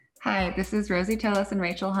Hi, this is Rosie Tillis and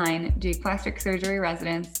Rachel Hine, Duke Plastic Surgery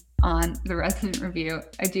residents on The Resident Review,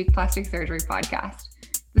 a Duke Plastic Surgery podcast.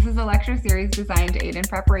 This is a lecture series designed to aid in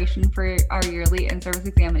preparation for our yearly in-service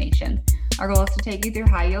examination. Our goal is to take you through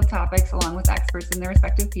high-yield topics along with experts in their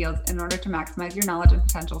respective fields in order to maximize your knowledge and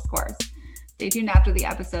potential scores. Stay tuned after the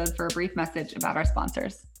episode for a brief message about our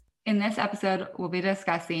sponsors. In this episode, we'll be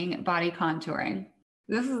discussing body contouring.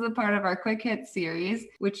 This is a part of our Quick Hit series,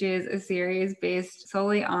 which is a series based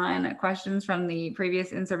solely on questions from the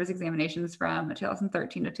previous in-service examinations from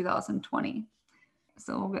 2013 to 2020.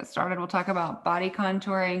 So we'll get started. We'll talk about body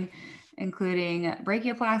contouring, including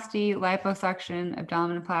brachioplasty, liposuction,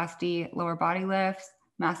 abdominoplasty, lower body lifts,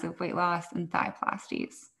 massive weight loss, and thigh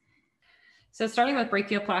plasties. So starting with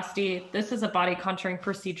brachioplasty, this is a body contouring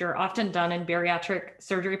procedure often done in bariatric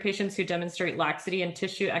surgery patients who demonstrate laxity and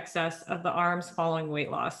tissue excess of the arms following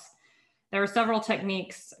weight loss. There are several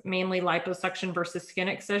techniques, mainly liposuction versus skin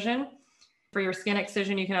excision. For your skin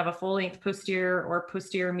excision, you can have a full-length posterior or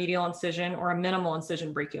posterior medial incision or a minimal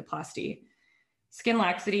incision brachioplasty. Skin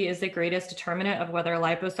laxity is the greatest determinant of whether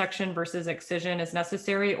liposuction versus excision is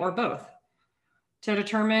necessary or both. To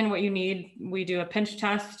determine what you need, we do a pinch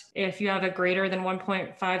test. If you have a greater than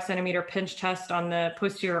 1.5 centimeter pinch test on the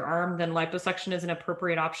posterior arm, then liposuction is an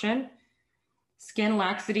appropriate option. Skin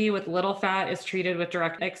laxity with little fat is treated with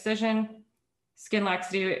direct excision. Skin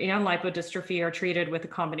laxity and lipodystrophy are treated with a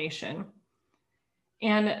combination.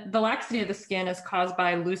 And the laxity of the skin is caused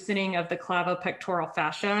by loosening of the clavopectoral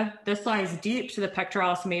fascia. This lies deep to the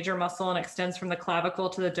pectoralis major muscle and extends from the clavicle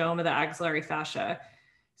to the dome of the axillary fascia.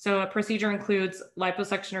 So a procedure includes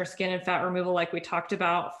liposuction or skin and fat removal, like we talked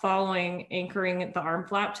about, following anchoring the arm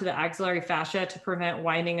flap to the axillary fascia to prevent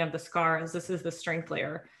widening of the scar, as this is the strength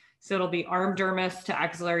layer. So it'll be arm dermis to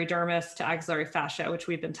axillary fascia, which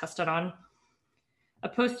we've been tested on. A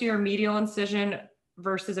posterior medial incision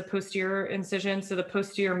versus a posterior incision. So the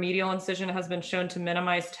posterior medial incision has been shown to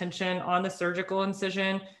minimize tension on the surgical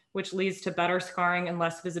incision, which leads to better scarring and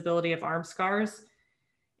less visibility of arm scars.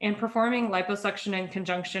 And performing liposuction in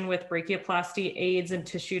conjunction with brachioplasty aids in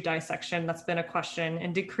tissue dissection, that's been a question,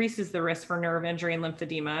 and decreases the risk for nerve injury and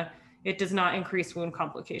lymphedema. It does not increase wound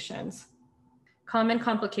complications. Common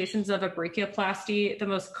complications of a brachioplasty, the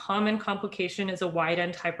most common complication is a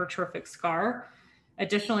wide-end hypertrophic scar.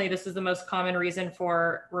 Additionally, this is the most common reason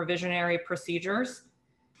for revisionary procedures.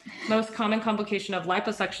 Most common complication of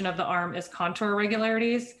liposuction of the arm is contour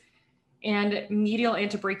irregularities. And medial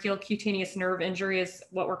antebrachial cutaneous nerve injury is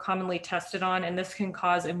what we're commonly tested on, and this can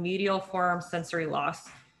cause a medial forearm sensory loss.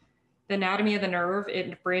 The anatomy of the nerve,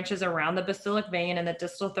 it branches around the basilic vein in the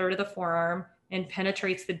distal third of the forearm and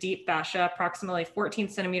penetrates the deep fascia, approximately 14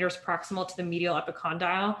 centimeters proximal to the medial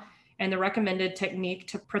epicondyle. And the recommended technique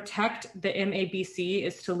to protect the MABC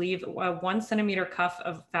is to leave a 1 centimeter cuff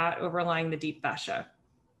of fat overlying the deep fascia.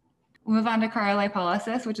 We'll move on to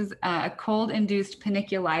cryolipolysis, which is a cold-induced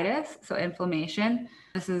paniculitis, so inflammation.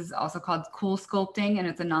 This is also called cool sculpting, and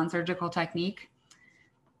it's a non-surgical technique.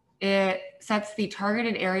 It sets the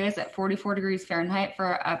targeted areas at 44 degrees Fahrenheit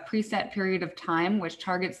for a preset period of time, which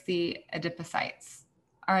targets the adipocytes.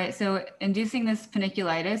 All right, so inducing this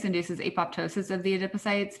paniculitis induces apoptosis of the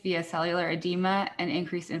adipocytes via cellular edema and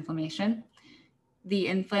increased inflammation. The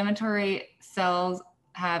inflammatory cells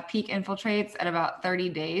have peak infiltrates at about 30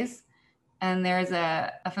 days. And there's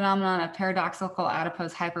a phenomenon of paradoxical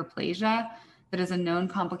adipose hyperplasia that is a known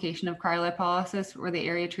complication of cryolipolysis where the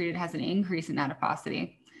area treated has an increase in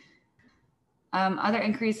adiposity. Other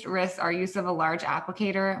increased risks are use of a large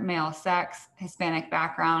applicator, male sex, Hispanic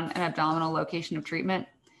background, and abdominal location of treatment.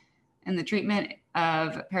 And the treatment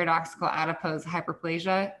of paradoxical adipose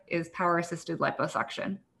hyperplasia is power-assisted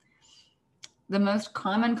liposuction. The most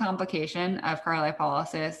common complication of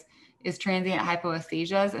cryolipolysis is transient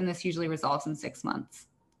hypoesthesias, and this usually resolves in 6 months.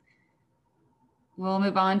 We'll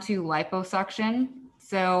move on to liposuction.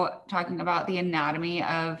 So talking about the anatomy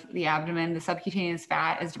of the abdomen, the subcutaneous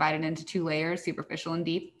fat is divided into 2 layers, superficial and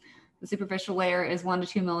deep. The superficial layer is 1 to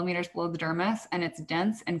 2 millimeters below the dermis, and it's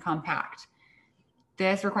dense and compact.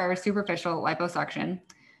 This requires superficial liposuction,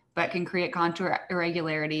 but can create contour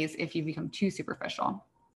irregularities if you become too superficial.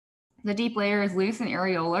 The deep layer is loose and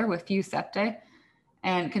areolar with few septae,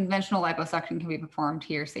 and conventional liposuction can be performed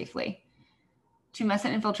here safely.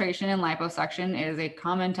 Tumescent infiltration in liposuction is a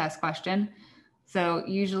common test question. So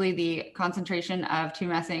usually the concentration of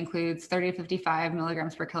tumescent includes 30 to 55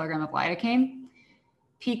 milligrams per kilogram of lidocaine.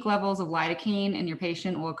 Peak levels of lidocaine in your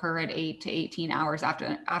patient will occur at 8 to 18 hours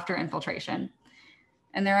after infiltration.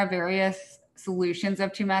 And there are various solutions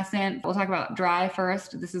of tumescent. We'll talk about dry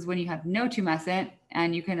first. This is when you have no tumescent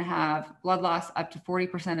and you can have blood loss up to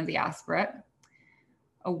 40% of the aspirate.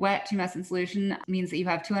 A wet tumescent solution means that you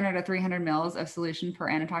have 200 to 300 mils of solution per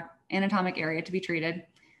anatomic area to be treated.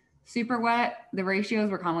 Super wet, the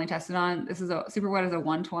ratios we're commonly tested on. Super wet is a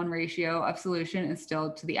 1-to-1 ratio of solution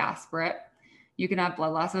instilled to the aspirate. You can have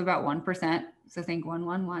blood loss of about 1%. So think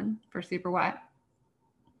 1-1-1 for super wet.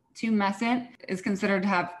 Tumescent is considered to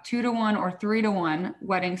have 2-to-1 or 3-to-1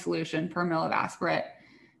 wetting solution per mil of aspirate.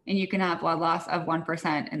 And you can have blood loss of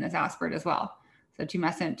 1% in this aspirate as well. So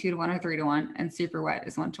tumescent, 2-to-1 or 3-to-1, and super wet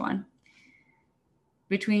is 1-to-1.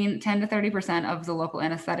 Between 10 to 30% of the local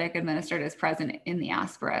anesthetic administered is present in the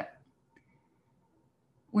aspirate.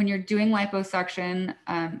 When you're doing liposuction,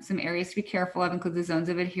 some areas to be careful of include the zones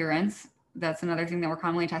of adherence. That's another thing that we're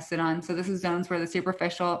commonly tested on. So this is zones where the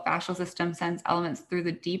superficial fascial system sends elements through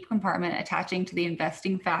the deep compartment attaching to the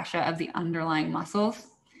investing fascia of the underlying muscles.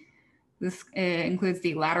 This includes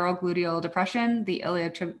the lateral gluteal depression, the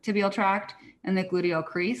iliotibial tract, and the gluteal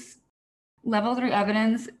crease. Level 3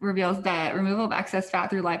 evidence reveals that removal of excess fat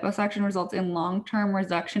through liposuction results in long-term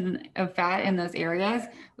reduction of fat in those areas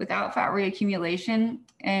without fat reaccumulation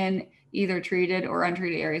in either treated or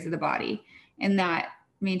untreated areas of the body. And that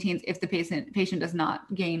maintains if the patient does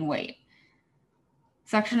not gain weight.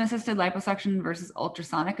 Suction-assisted liposuction versus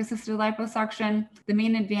ultrasonic-assisted liposuction. The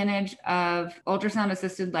main advantage of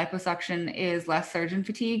ultrasound-assisted liposuction is less surgeon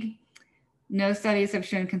fatigue. No studies have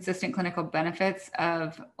shown consistent clinical benefits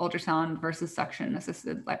of ultrasound versus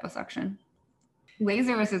suction-assisted liposuction.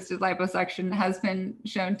 Laser-assisted liposuction has been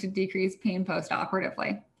shown to decrease pain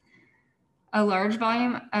post-operatively. A large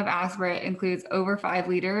volume of aspirate includes over 5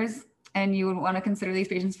 liters, and you would want to consider these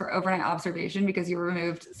patients for overnight observation because you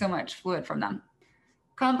removed so much fluid from them.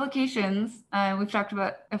 Complications, we've talked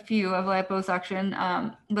about a few of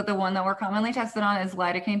liposuction, but the one that we're commonly tested on is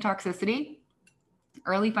lidocaine toxicity.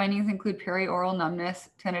 Early findings include perioral numbness,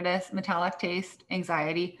 tinnitus, metallic taste,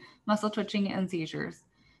 anxiety, muscle twitching, and seizures.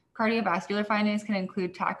 Cardiovascular findings can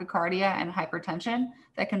include tachycardia and hypertension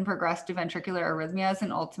that can progress to ventricular arrhythmias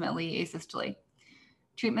and ultimately asystole.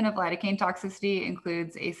 Treatment of lidocaine toxicity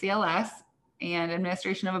includes ACLS and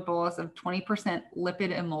administration of a bolus of 20%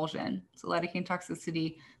 lipid emulsion. So lidocaine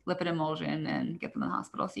toxicity, lipid emulsion, and get them in the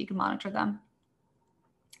hospital so you can monitor them.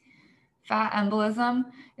 Fat embolism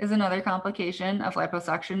is another complication of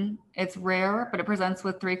liposuction. It's rare, but it presents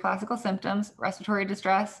with 3 classical symptoms: respiratory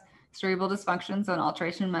distress, cerebral dysfunction, so an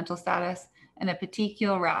alteration in mental status, and a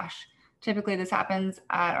petechial rash. Typically, this happens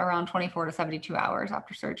at around 24 to 72 hours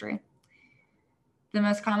after surgery. The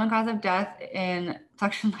most common cause of death in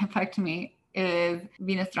suction lipectomy is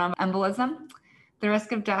venous thromboembolism. The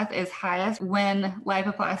risk of death is highest when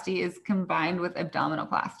lipoplasty is combined with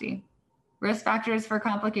abdominoplasty. Risk factors for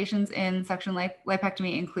complications in suction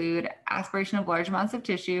lipectomy include aspiration of large amounts of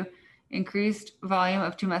tissue, increased volume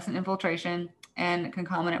of tumescent infiltration, and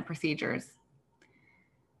concomitant procedures.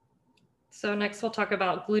 So next we'll talk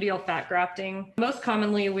about gluteal fat grafting. Most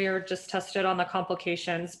commonly, we are just tested on the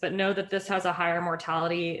complications, but know that this has a higher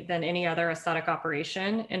mortality than any other aesthetic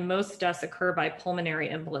operation, and most deaths occur by pulmonary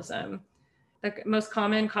embolism. The most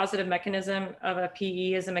common causative mechanism of a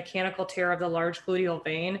PE is a mechanical tear of the large gluteal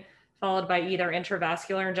vein, followed by either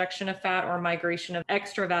intravascular injection of fat or migration of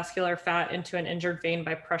extravascular fat into an injured vein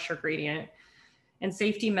by pressure gradient. And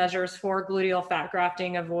safety measures for gluteal fat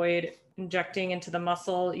grafting avoid injecting into the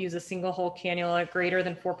muscle, use a single hole cannula greater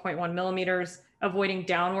than 4.1 millimeters, avoiding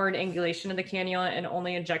downward angulation of the cannula, and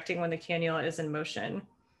only injecting when the cannula is in motion.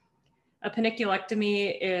 A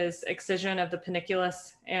paniculectomy is excision of the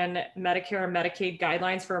panniculus, and Medicare and Medicaid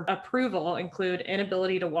guidelines for approval include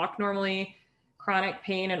inability to walk normally, chronic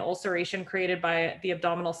pain and ulceration created by the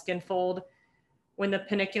abdominal skin fold, when the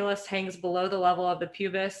panniculus hangs below the level of the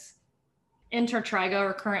pubis, intertrigo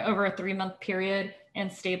recurrent over a 3-month period, and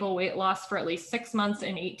stable weight loss for at least 6 months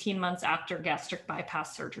and 18 months after gastric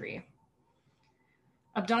bypass surgery.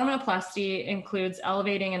 Abdominoplasty includes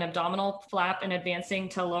elevating an abdominal flap and advancing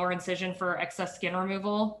to lower incision for excess skin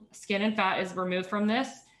removal. Skin and fat is removed from this,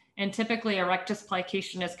 and typically a rectus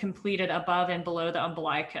plication is completed above and below the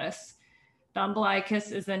umbilicus. The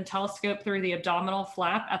umbilicus is then telescoped through the abdominal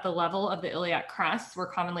flap at the level of the iliac crest. We're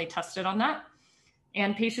commonly tested on that.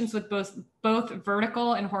 And patients with both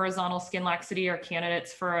vertical and horizontal skin laxity are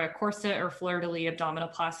candidates for a corset or fleur-de-lis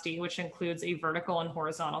abdominoplasty, which includes a vertical and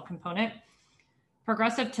horizontal component.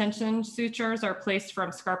 Progressive tension sutures are placed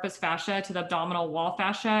from scarpus fascia to the abdominal wall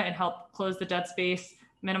fascia and help close the dead space,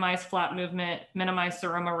 minimize flap movement, minimize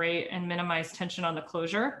seroma rate, and minimize tension on the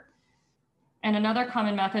closure. And another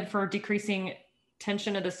common method for decreasing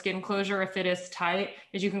tension of the skin closure if it is tight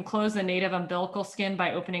is you can close the native umbilical skin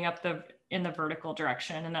by opening up in the vertical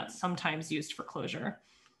direction, and that's sometimes used for closure.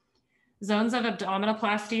 Zones of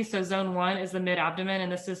abdominoplasty. So zone 1 is the mid-abdomen,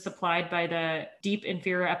 and this is supplied by the deep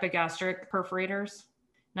inferior epigastric perforators.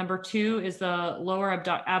 Number 2 is the lower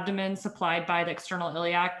abdomen supplied by the external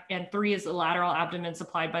iliac, and 3 is the lateral abdomen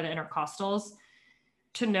supplied by the intercostals.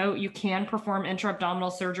 To note, you can perform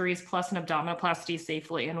intra-abdominal surgeries plus an abdominoplasty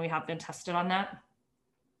safely, and we have been tested on that.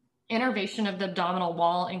 Innervation of the abdominal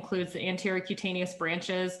wall includes the anterior cutaneous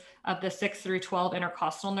branches of the 6 through 12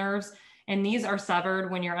 intercostal nerves, and these are severed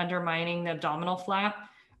when you're undermining the abdominal flap.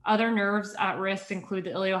 Other nerves at risk include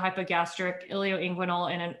the iliohypogastric,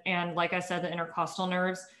 ilioinguinal, and like I said, the intercostal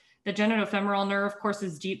nerves. The genitofemoral nerve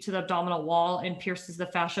courses deep to the abdominal wall and pierces the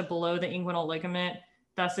fascia below the inguinal ligament.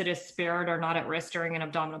 Thus, it is spared or not at risk during an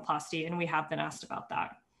abdominoplasty, and we have been asked about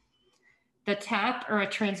that. The TAP, or a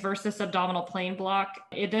transversus abdominal plane block,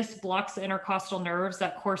 this blocks the intercostal nerves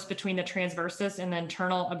that course between the transversus and the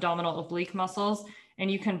internal abdominal oblique muscles, and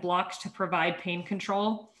you can block to provide pain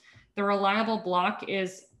control. The reliable block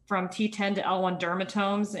is from T10 to L1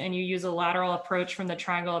 dermatomes, and you use a lateral approach from the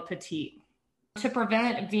triangle of Petit. To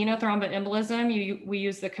prevent venothromboembolism, we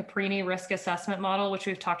use the Caprini risk assessment model, which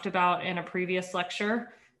we've talked about in a previous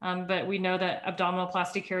lecture. But we know that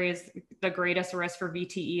abdominoplasty carries the greatest risk for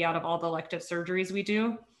VTE out of all the elective surgeries we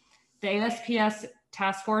do. The ASPS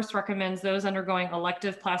task force recommends those undergoing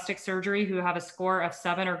elective plastic surgery who have a score of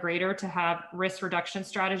 7 or greater to have risk reduction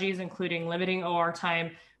strategies, including limiting OR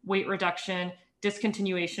time, weight reduction,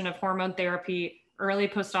 discontinuation of hormone therapy, early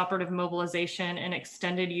postoperative mobilization, and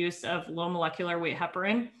extended use of low molecular weight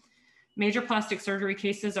heparin. Major plastic surgery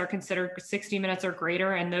cases are considered 60 minutes or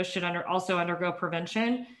greater, and those should also undergo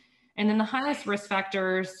prevention. And then the highest risk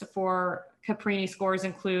factors for Caprini scores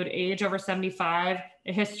include age over 75,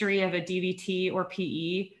 a history of a DVT or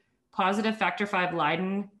PE, positive factor V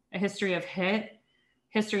Leiden, a history of HIT,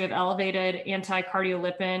 history of elevated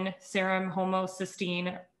anticardiolipin, serum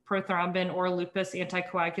homocysteine, prothrombin, or lupus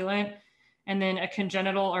anticoagulant, and then a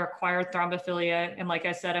congenital or acquired thrombophilia, and like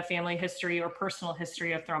I said, a family history or personal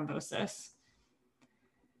history of thrombosis.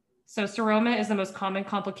 So seroma is the most common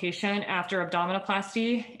complication after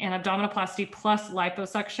abdominoplasty, and abdominoplasty plus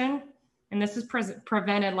liposuction. And this is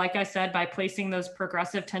prevented, like I said, by placing those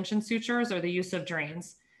progressive tension sutures or the use of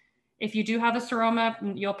drains. If you do have a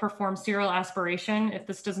seroma, you'll perform serial aspiration. If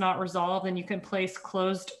this does not resolve, then you can place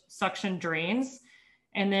closed suction drains,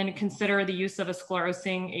 and then consider the use of a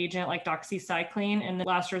sclerosing agent like doxycycline, and the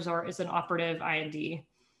last resort is an operative IND.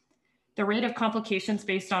 The rate of complications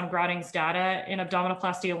based on Groding's data in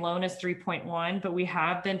abdominoplasty alone is 3.1, but we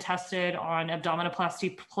have been tested on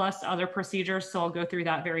abdominoplasty plus other procedures, so I'll go through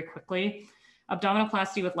that very quickly.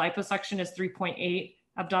 Abdominoplasty with liposuction is 3.8.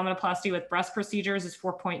 Abdominoplasty with breast procedures is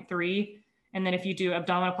 4.3. And then if you do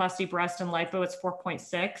abdominoplasty, breast, and lipo, it's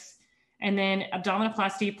 4.6. And then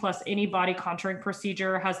abdominoplasty plus any body contouring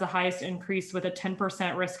procedure has the highest increase with a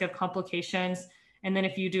 10% risk of complications. And then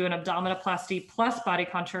if you do an abdominoplasty plus body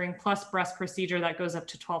contouring plus breast procedure, that goes up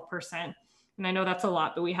to 12%. And I know that's a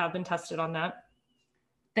lot, but we have been tested on that.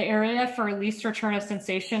 The area for least return of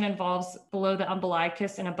sensation involves below the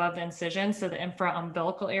umbilicus and above the incision, so the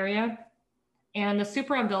infraumbilical area. And the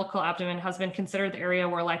supraumbilical abdomen has been considered the area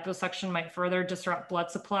where liposuction might further disrupt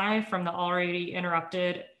blood supply from the already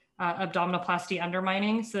interrupted abdominoplasty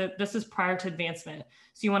undermining. So this is prior to advancement.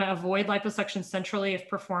 So you want to avoid liposuction centrally if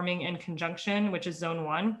performing in conjunction, which is zone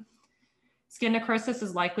 1. Skin necrosis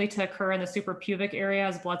is likely to occur in the suprapubic area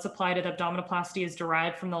as blood supply to the abdominoplasty is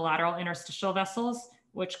derived from the lateral interstitial vessels,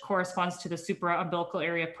 which corresponds to the supraumbilical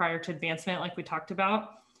area prior to advancement, like we talked about.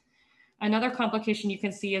 Another complication you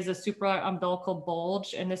can see is a supraumbilical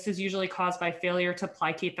bulge, and this is usually caused by failure to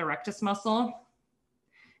plicate the rectus muscle.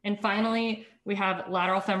 And finally, we have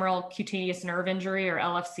lateral femoral cutaneous nerve injury, or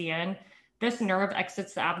LFCN. This nerve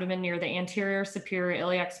exits the abdomen near the anterior superior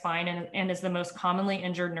iliac spine and is the most commonly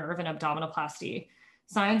injured nerve in abdominoplasty.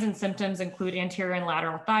 Signs and symptoms include anterior and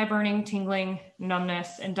lateral thigh burning, tingling,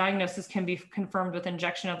 numbness, and diagnosis can be confirmed with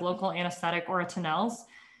injection of local anesthetic or a Tenels.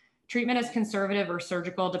 Treatment is conservative or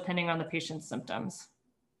surgical depending on the patient's symptoms.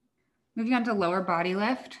 Moving on to lower body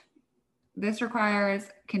lift. This requires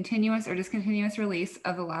continuous or discontinuous release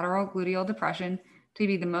of the lateral gluteal depression to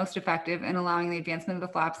be the most effective in allowing the advancement of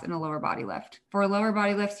the flaps in a lower body lift. For lower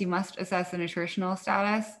body lifts, you must assess the nutritional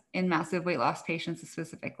status in massive weight loss patients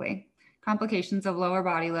specifically. Complications of lower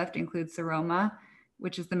body lift include seroma,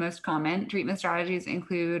 which is the most common. Treatment strategies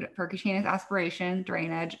include percutaneous aspiration,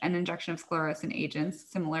 drainage, and injection of sclerosing agents,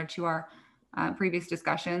 similar to our previous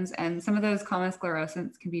discussions. And some of those common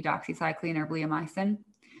sclerosants can be doxycycline or bleomycin.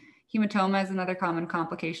 Hematoma is another common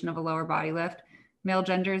complication of a lower body lift. Male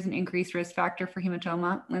gender is an increased risk factor for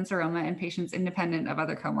hematoma and seroma in patients independent of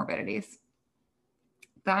other comorbidities.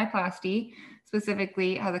 Thighplasty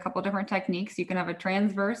specifically has a couple different techniques. You can have a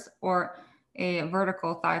transverse or a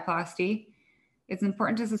vertical thighplasty. It's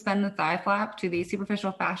important to suspend the thigh flap to the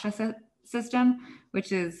superficial fascia system,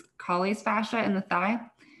 which is Colles fascia in the thigh.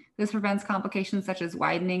 This prevents complications such as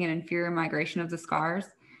widening and inferior migration of the scars,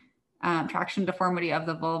 traction deformity of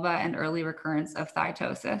the vulva, and early recurrence of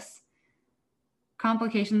thytosis.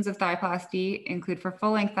 Complications of thighplasty include, for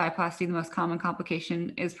full-length thighplasty, the most common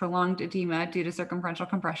complication is prolonged edema due to circumferential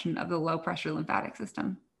compression of the low-pressure lymphatic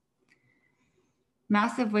system.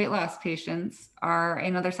 Massive weight loss patients are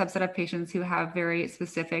another subset of patients who have very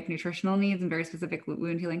specific nutritional needs and very specific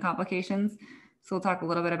wound healing complications. So we'll talk a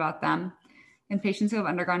little bit about them. In patients who have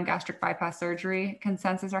undergone gastric bypass surgery,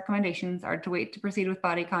 consensus recommendations are to wait to proceed with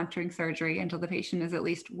body contouring surgery until the patient is at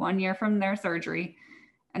least 1 year from their surgery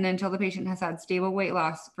and until the patient has had stable weight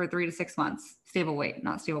loss for 3 to 6 months. Stable weight,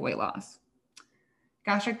 not stable weight loss.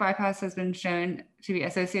 Gastric bypass has been shown to be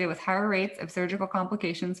associated with higher rates of surgical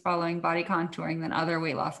complications following body contouring than other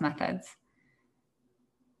weight loss methods.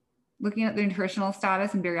 Looking at the nutritional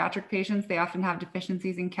status in bariatric patients, they often have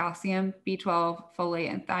deficiencies in calcium, B12,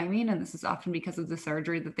 folate, and thiamine, and this is often because of the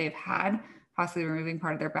surgery that they've had, possibly removing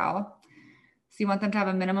part of their bowel. So you want them to have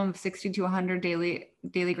a minimum of 60 to 100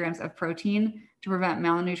 daily grams of protein to prevent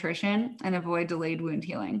malnutrition and avoid delayed wound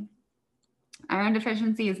healing. Iron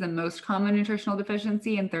deficiency is the most common nutritional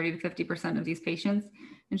deficiency in 30 to 50% of these patients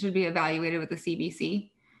and should be evaluated with a CBC.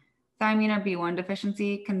 Thiamine or B1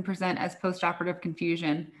 deficiency can present as postoperative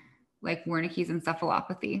confusion, like Wernicke's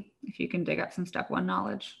encephalopathy, if you can dig up some step 1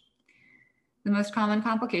 knowledge. The most common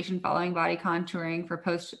complication following body contouring for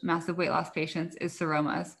post-massive weight loss patients is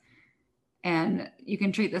seromas. And you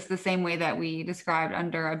can treat this the same way that we described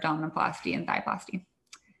under abdominoplasty and thighplasty.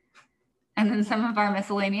 And then some of our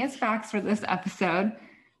miscellaneous facts for this episode.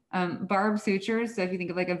 Barb sutures, so if you think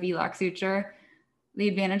of like a V-lock suture, the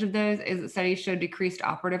advantage of those is that studies show decreased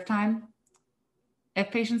operative time. If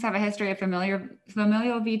patients have a history of familial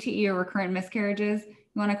VTE or recurrent miscarriages,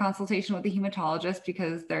 you want a consultation with a hematologist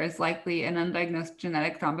because there is likely an undiagnosed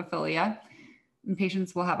genetic thrombophilia, and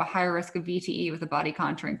patients will have a higher risk of VTE with a body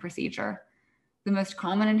contouring procedure. The most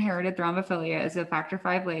common inherited thrombophilia is a factor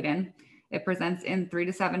V laden. It presents in 3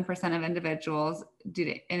 to 7% of individuals, and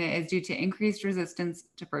it is due to increased resistance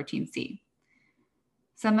to protein C.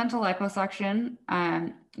 Segmental liposuction,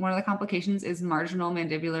 one of the complications is marginal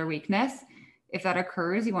mandibular weakness. If that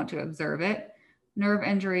occurs, you want to observe it. Nerve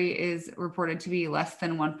injury is reported to be less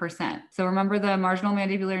than 1%. So remember, the marginal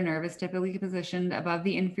mandibular nerve is typically positioned above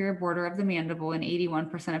the inferior border of the mandible in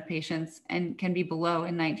 81% of patients and can be below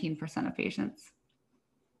in 19% of patients.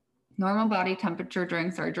 Normal body temperature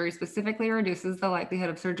during surgery specifically reduces the likelihood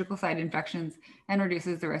of surgical site infections and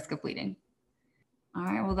reduces the risk of bleeding. All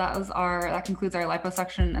right, well, that concludes our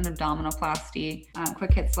liposuction and abdominoplasty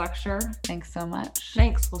quick hits lecture. Thanks so much.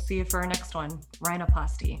 Thanks. We'll see you for our next one,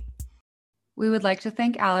 rhinoplasty. We would like to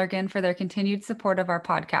thank Allergan for their continued support of our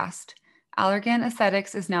podcast. Allergan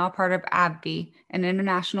Aesthetics is now a part of AbbVie, an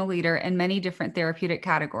international leader in many different therapeutic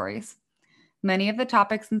categories. Many of the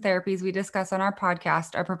topics and therapies we discuss on our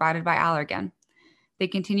podcast are provided by Allergan. They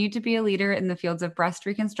continue to be a leader in the fields of breast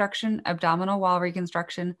reconstruction, abdominal wall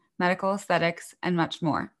reconstruction, medical aesthetics, and much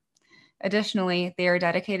more. Additionally, they are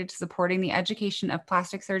dedicated to supporting the education of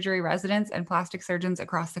plastic surgery residents and plastic surgeons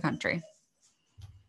across the country.